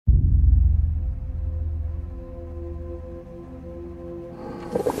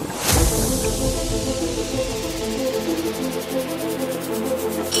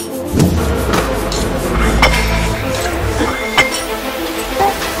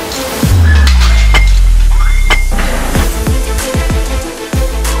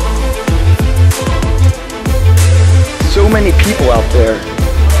there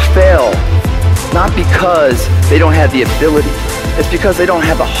fail not because they don't have the ability, it's because they don't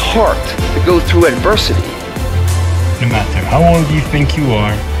have the heart to go through adversity. No matter how old you think you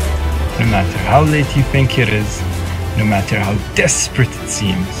are, no matter how late you think it is, no matter how desperate it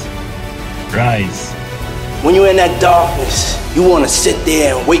seems, rise. When you're in that darkness, you want to sit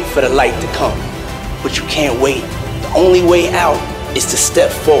there and wait for the light to come. But you can't wait. The only way out is to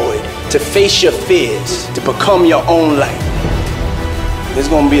step forward, to face your fears, to become your own light. There's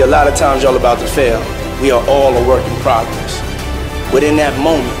going to be a lot of times y'all about to fail. We are all a work in progress. But in that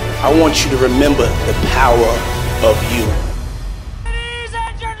moment, I want you to remember the power of you. Ladies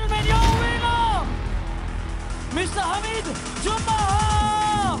and gentlemen, your winner, Mr. Hameed Juma.